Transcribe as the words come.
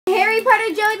Harry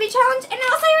Potter Jelly Bean Challenge, and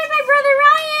also here with my brother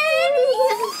Ryan.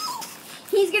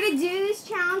 He's gonna do this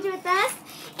challenge with us,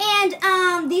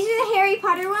 and these are the Harry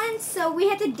Potter ones, so we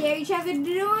have to dare each other to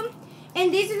do them.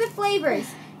 And these are the flavors.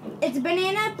 It's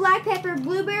banana, black pepper,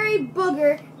 blueberry,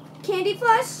 booger, candy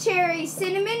floss, cherry,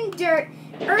 cinnamon, dirt,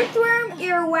 earthworm,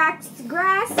 earwax,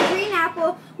 grass, green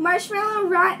apple, marshmallow,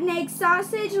 rotten egg,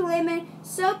 sausage, lemon,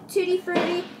 soap, tutti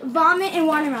frutti, vomit, and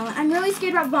watermelon. I'm really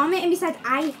scared about vomit, and besides,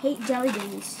 I hate jelly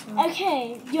beans. So.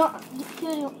 Okay, who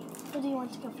do you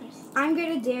want to go first? I'm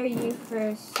gonna dare you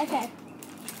first. Okay.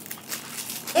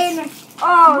 And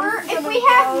if we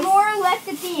have more left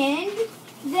at the end,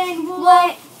 then we'll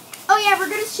let. Oh yeah, we're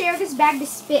gonna share this bag to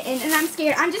spit in, and I'm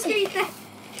scared. I'm just gonna eat the.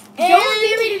 Don't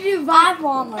dare me to do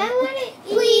vomit. I want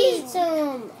to eat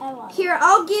some. Here,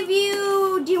 I'll give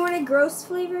you. Do you want a gross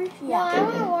flavor? Yeah. No, I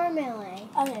want watermelon.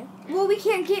 Okay. Well, we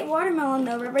can't get watermelon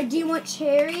though, right? Do you want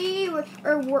cherry or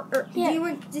do you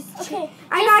want just? Okay.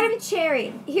 I got him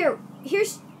cherry.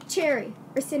 Here's cherry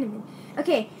or cinnamon.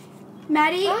 Okay,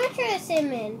 Maddie. I want to try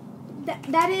cinnamon.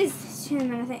 That is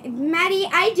cinnamon, I think. Maddie,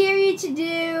 I dare you to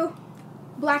do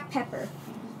black pepper.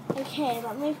 Okay,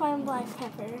 let me find black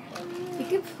pepper. You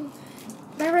could.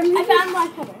 I found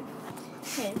black pepper.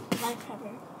 Okay, black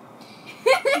pepper.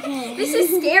 Okay. This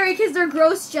is scary because they're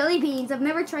gross jelly beans. I've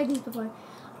never tried these before.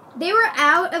 They were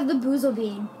out of the boozle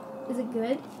bean. Is it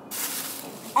good?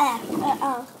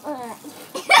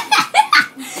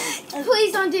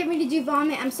 Please don't dare me to do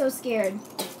vomit. I'm so scared.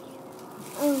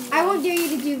 I won't dare you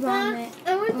to do vomit.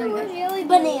 I want the jelly bean.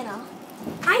 Banana.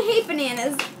 I hate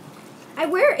bananas.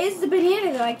 Where is the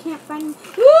banana though? I can't find.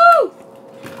 Woo!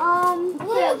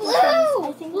 Blue.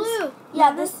 I think Blue.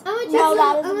 Yeah, this. I want No,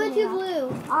 that is I want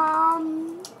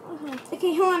blue.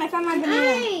 Okay, hold on. I found my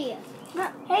banana. Hey,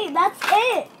 Hey, that's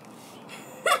it.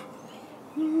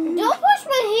 don't push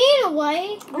my hand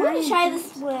away. I'm gonna try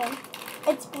this blue.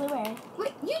 It's blueberry.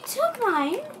 Wait, you took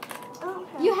mine.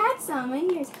 Okay. You had some in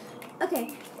yours.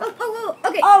 Okay. Oh,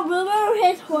 okay. Oh, blueberry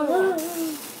hits horrible.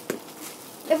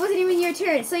 It wasn't even your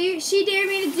turn. So she dared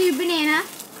me to do banana.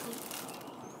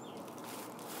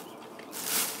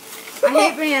 I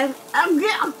hate bananas. I'm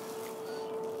good.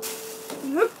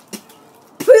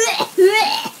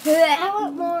 I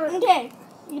want more. Okay,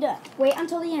 you do it. Wait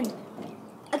until the end.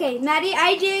 Okay, Maddie,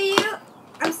 I dare you.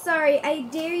 I'm sorry. I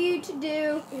dare you to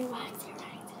do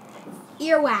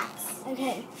earwax.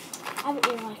 Okay, I have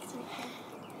earwax right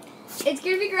here. It's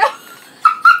gonna be gross.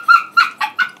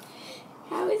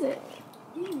 How is it?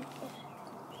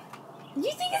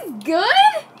 You think it's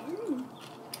good?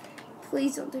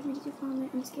 Please don't dare me to do vomit.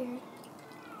 I'm scared.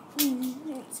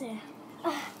 Let's see.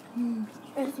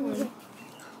 Earthworm.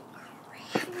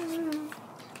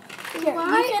 Here,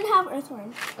 Why? you can have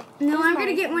earthworm. No, I'm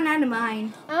gonna get one out of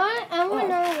mine. I want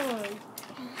another one.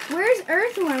 Where's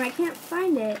earthworm? I can't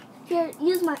find it. Here,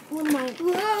 use one of mine.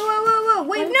 Whoa.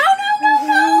 Wait, no.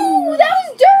 That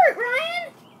was dirt,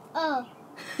 Ryan. Oh.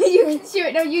 You can chew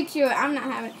it. No, you chew it. I'm not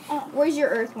having it. Oh. Where's your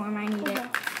earthworm? I need it.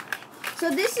 So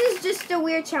this is just a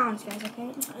weird challenge, guys, okay?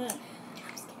 I'm scared.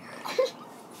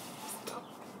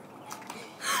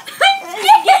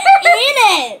 Eat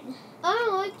it! I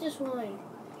don't like this one.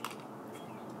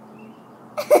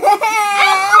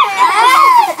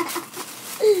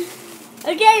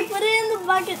 Okay, put it in the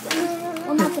bucket.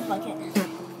 Well, not the bucket.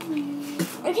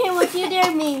 Okay, what you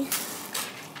dare me?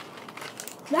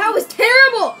 That was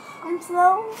terrible. I'm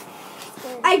so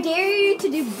scared. I dare you to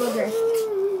do booger.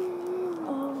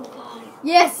 Oh, God.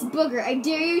 Yes, booger. I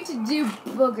dare you to do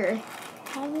booger.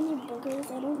 How many boogers?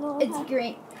 I don't know. It's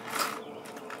great.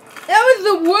 That was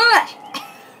the worst.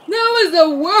 That was the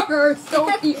worst.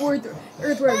 Don't eat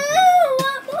earthworm.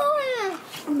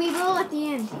 We will at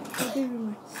the end.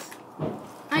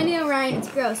 I know, Ryan. It's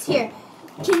gross. Here.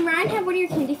 Can Ryan have one of your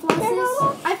candy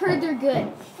flosses? I've heard they're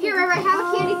good. Here, Ryan,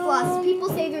 have a candy floss. People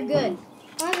say they're good.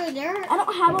 Are there? I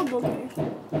don't have a booger.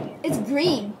 It's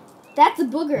green. That's a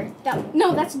booger.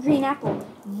 No, that's a green apple.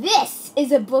 This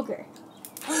is a booger.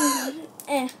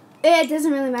 It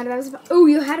doesn't really matter. Oh,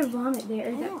 you had a vomit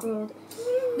there. That rolled.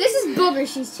 This is booger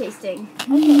she's tasting.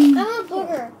 Okay. I want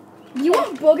booger. You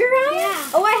want booger, Ryan?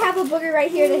 Yeah. Oh, I have a booger right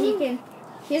here that he can.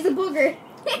 Here's a booger.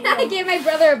 I gave my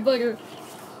brother a booger.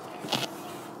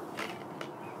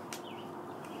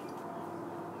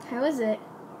 How is it?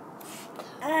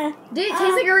 Did it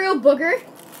taste like a real booger?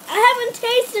 I haven't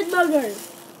tasted boogers.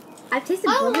 I've tasted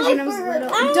I don't boogers like when I was burgers. little.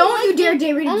 I don't Don't like you dare it.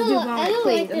 dare me to I do don't vomit, like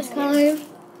please. this I'm scared.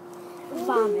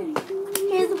 Vomit.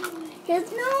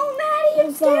 Here's No, Maddie,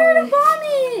 I'm scared of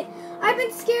vomit. I've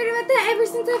been scared about that ever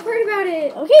since I've heard about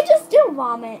it. Okay, just do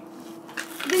vomit.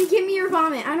 Then give me your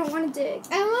vomit. I don't want to dig.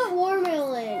 I want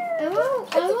watermelon. I want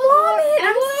It's vomit.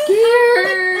 I'm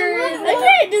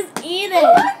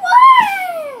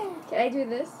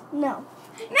No.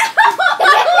 No!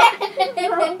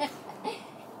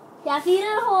 Yeah, feed it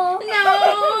a hole.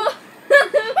 No!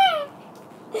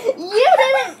 You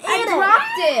didn't eat I it.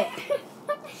 dropped it.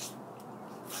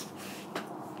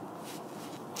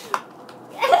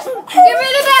 Give me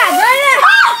the bag right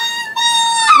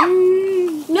now.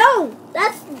 No,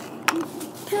 that's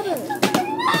pepper.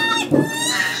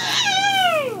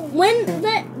 When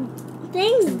the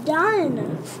thing's done.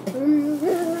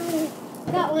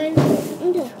 Got one.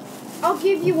 Okay. I'll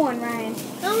give you one, Ryan.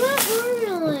 I want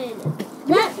watermelon.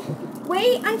 That.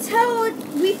 Wait until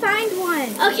we find one.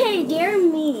 Okay, dare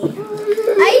me.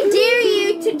 I dare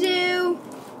you to do.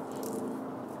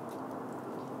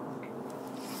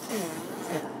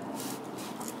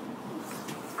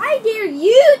 I dare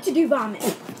you to do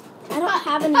vomit. I don't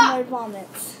have any more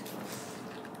vomits.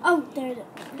 Oh, there it is.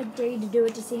 I dare you to do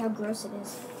it to see how gross it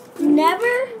is.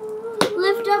 Never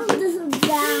lift up this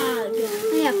bag.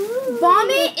 Yeah,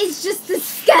 vomit is just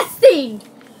disgusting.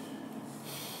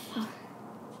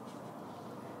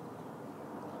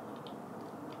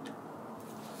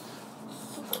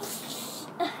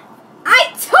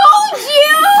 I told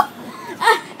you.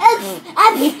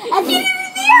 Get it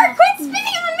there. Quit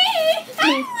spitting on me. I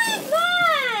want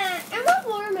that. I want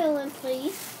watermelon,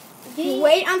 please.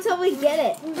 Wait until we get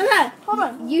it. Okay, hold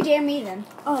on. You dare me then.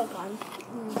 Oh, God.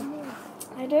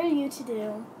 I dare you to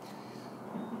do.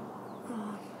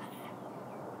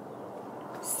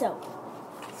 Soap.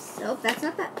 Soap? That's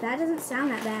not that. That doesn't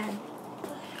sound that bad.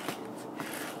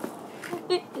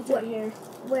 It's right here.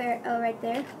 Where? Oh, right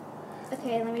there.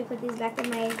 Okay, let me put these back in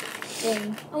my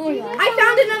thing. Oh my God. I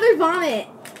found another vomit.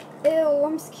 Ew,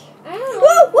 I'm scared. I don't know.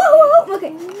 Whoa, whoa, whoa.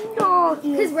 Okay. Oh,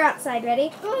 Because we're outside. Ready?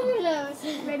 What are those?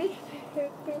 Ready?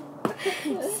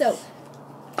 Soap.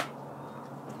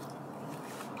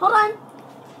 Hold on.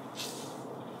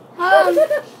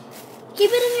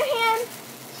 Keep it in your hand.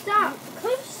 Stop.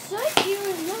 Come suck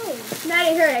your nose.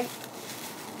 Maddie, hurry.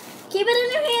 Keep it in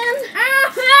your hand.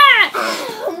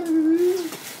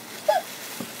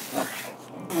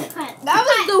 That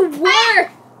was the worst.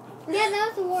 Yeah, that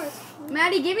was the worst.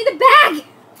 Maddie, give me the bag.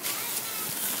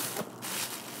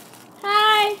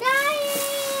 Hi.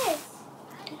 Guys!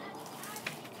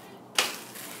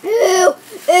 Ew.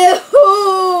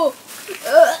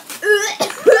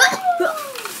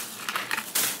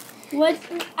 What?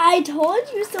 I told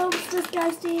you soap's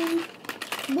disgusting.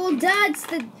 Well, Dad's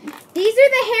these are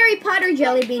the Harry Potter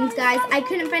jelly beans, guys. I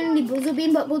couldn't find any boozle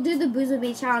bean, but we'll do the boozle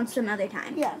bean challenge some other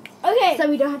time. Yeah. Okay. So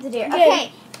we don't have to dare. Okay.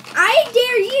 Okay. I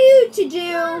dare you to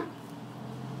do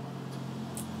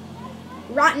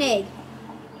rotten egg.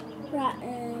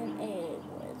 Rotten egg.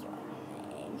 Where's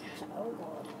rotten egg? Oh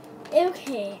God.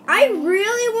 Okay. I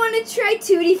really want to try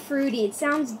Tutti Frutti. It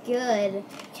sounds good.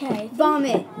 Okay.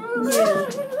 Vomit. No.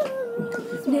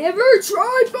 Never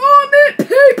try vomit,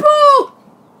 people!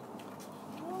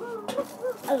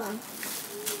 Hold on.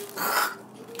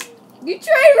 You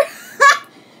tried.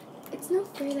 It's not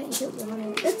fair that you don't want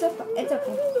it. It's okay. It's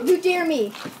okay. You dare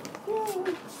me.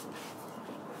 And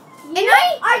You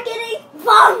are getting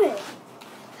vomit.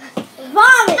 Vomit.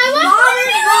 Vomit.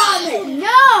 No. I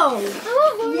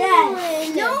want watermelon.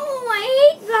 Yes. No, I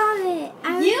hate vomit.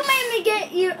 You made me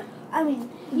get you. I mean,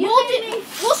 you We'll, made me.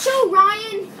 we'll show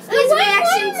Ryan his I want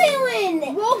reactions.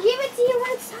 watermelon. We'll give it to you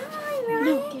when it's time, Ryan.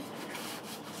 No, give-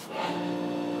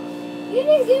 You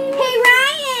didn't give me. Hey,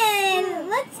 Ryan,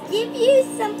 let's give you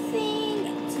something.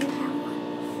 Do you have one?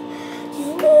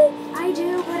 I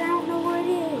do, but I don't know where it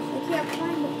is. I can't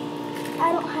find it.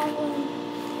 I don't have one.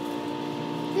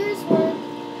 Here's one.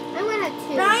 I'm gonna have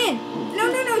two. Ryan, no,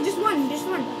 just one,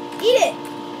 Eat it.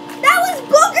 That was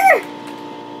booger.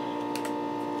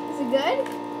 Is it good?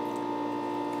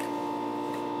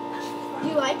 Do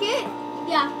you like it?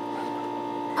 Yeah.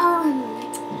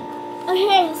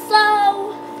 Okay,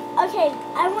 so. Okay,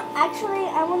 I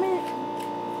want to.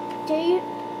 Do you?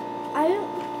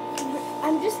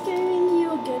 I'm just giving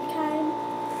you a good kind,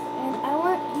 and I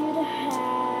want you to have.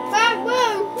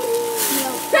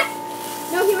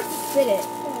 No, he wants to spit it.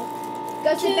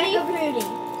 Go sit back Tutti over there. Frutti.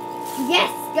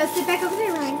 Yes, go sit back over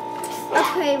there, Ryan.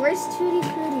 Okay, where's Tutti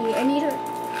Frutti? I need to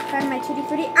find my Tutti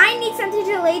Frutti. I need something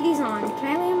to lay these on.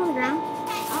 Can I lay them on the ground?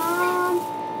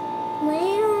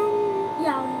 Lamb.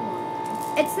 Yeah, lamb.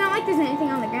 It's not like there's anything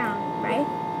on the ground, right?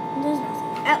 There's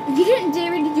nothing. You didn't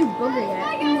dare me to do booger yet.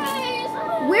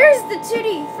 Where's the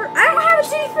Tutti Frutti? I don't have a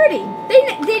Tutti Frutti. They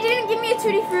didn't give me a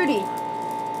Tutti Frutti.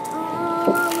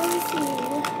 Let me see.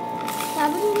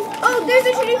 Oh, there's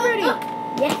a Tutti Frutti.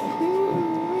 Yes.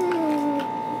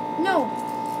 No.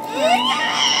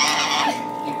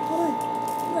 Here, hold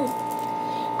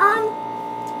on.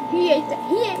 He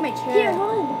ate my chair. Here,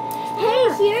 hold on. Hey,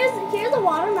 here's a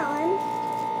watermelon.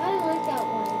 I like that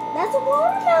one. That's a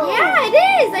watermelon. Yeah, it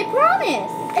is. I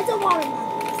promise. It's a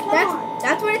watermelon. It's not.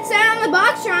 That's what it said on the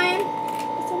box, Ryan.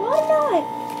 It's a watermelon.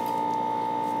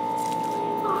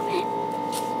 Vomit.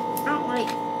 I don't like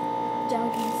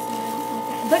dunking smell like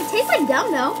that. But it tastes like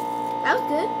gum, though. That was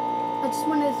good. I just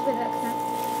wanted to spit that out.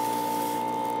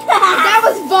 That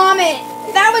was vomit.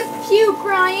 That was puke,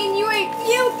 Ryan. You ate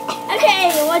puke.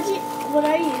 Okay, what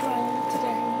are you going to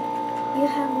do? You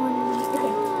have one.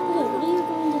 Okay, what are you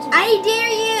going to do? I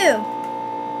dare you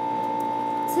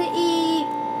to eat.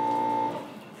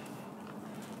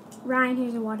 Ryan,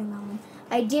 here's a watermelon.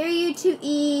 I dare you to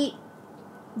eat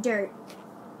dirt.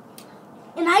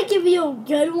 And I give you a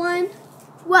good one.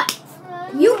 What?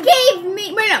 You gave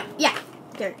me. Wait, no. Yeah,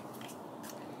 dirt.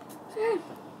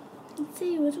 Let's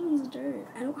see, which one's dirt?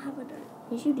 I don't have a dirt.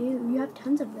 Yes, you do. You have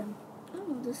tons of them.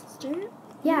 Oh, this is dirt?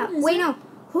 Yeah. What is Wait, it? no.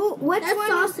 Which That's one?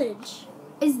 sausage.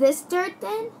 Is this dirt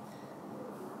then?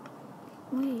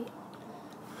 Wait.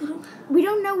 I don't We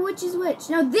don't know which is which.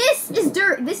 No, this is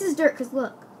dirt. This is dirt. Cause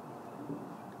look,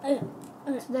 Okay.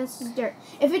 so this is dirt.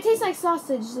 If it tastes like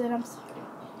sausage, then I'm sorry.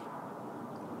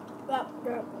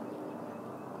 Dirt.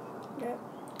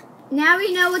 Now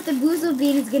we know what the boozle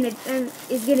bean is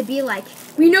gonna be like.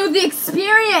 We know the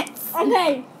experience.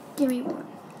 Okay. Give me one.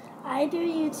 I dare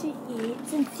you to eat,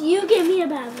 since you gave me a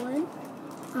bad one,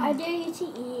 I dare you to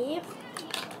eat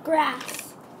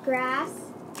grass. Grass.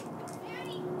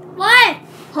 What?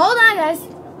 Hold on, guys.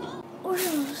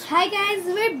 Oreos. Hi guys,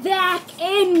 we're back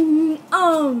in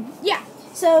yeah.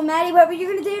 So Maddie, what were you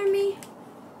gonna dare me?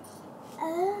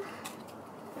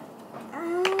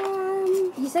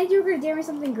 You said you were gonna dare me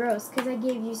something gross because I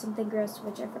gave you something gross,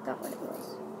 which I forgot what it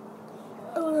was.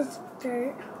 It was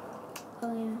dirt.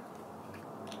 Oh yeah.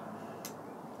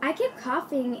 I kept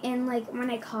coughing, and like when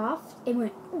I coughed, it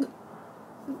went.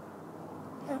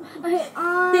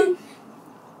 Okay,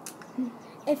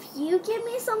 if you give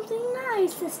me something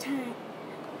nice this time,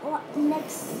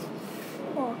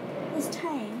 this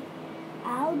time,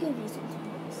 I'll give you something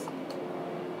nice.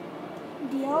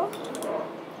 Deal?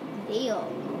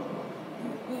 Deal.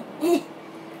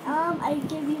 I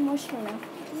give you marshmallow.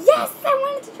 Yes, I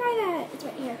wanted to try that. It's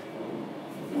right here.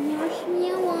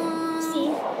 Marshmallow.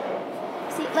 See?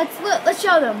 See, let's look. Let's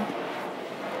show them.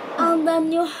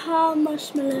 Then you have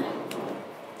marshmallow.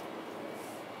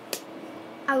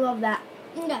 I love that.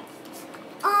 Okay.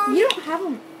 You don't have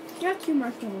them. You have 2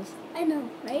 marshmallows. I know,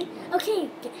 right? Okay,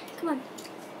 come on.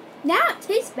 Now it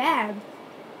tastes bad.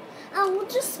 We'll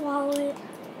just swallow it.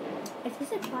 It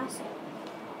tastes like plastic.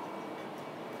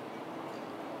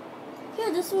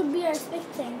 Here, this would be our spit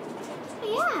thing.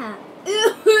 Yeah.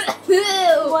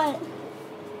 What?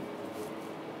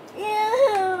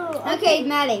 Ew. Okay,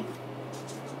 Maddie.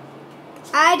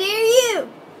 I dare you.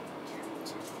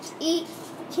 Eat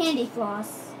candy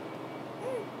floss.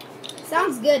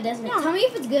 Sounds good, doesn't it? Yeah. Tell me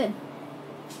if it's good.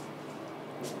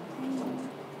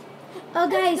 Oh,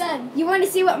 guys, good. you want to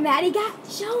see what Maddie got?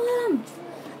 Show them.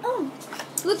 Oh,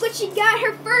 Look what she got.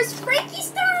 Her first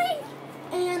Frankenstein.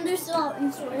 and they're still out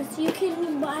in stores. You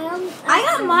can buy them. I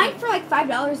got mine for like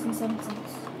 $5.07.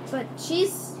 But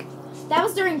that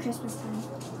was during Christmas time.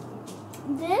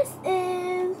 This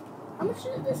is, how much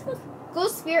did this cost? Go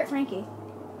Spirit Frankie.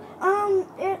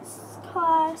 It's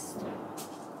cost,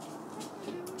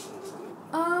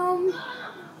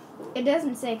 It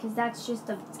doesn't say because that's just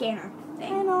a scanner I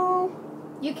thing. know.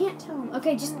 You can't tell them.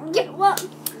 Okay, just get. Well,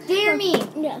 Dare me.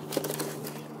 yeah.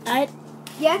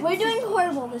 Yeah. We're doing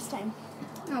horrible this time.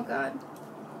 Oh God.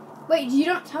 Wait, you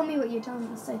don't tell me what you're telling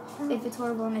me. Say if it's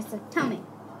horrible, and I said, tell me.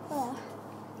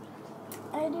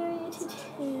 I dare you to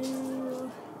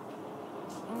do,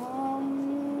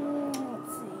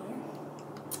 let's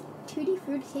see. Tutti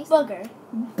Frutti taste. Booger.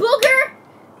 Booger.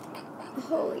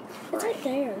 Holy It's crap! right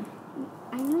there.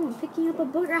 I know. I'm picking up a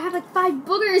booger. I have like 5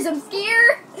 boogers. I'm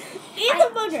scared. Eat the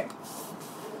booger.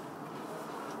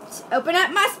 Open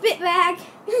up my spit bag.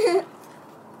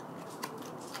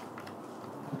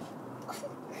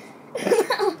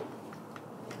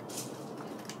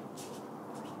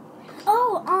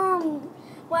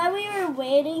 While we were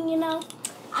waiting,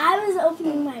 I was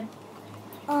opening my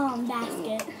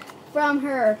basket. From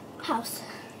her. House.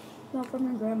 No, from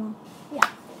her grandma. Yeah.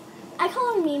 I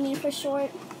call her Mimi for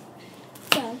short.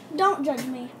 So, don't judge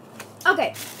me.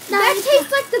 Okay. That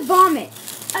tastes like the vomit.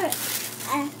 Okay.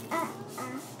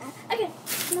 Okay.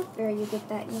 Not fair you get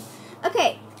that.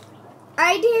 Okay.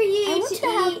 I dare you I want to to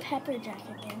have eat pepper jack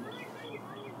again.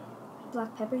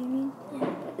 black pepper, you mean? Yeah.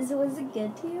 Was it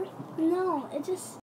good to you? No, it just...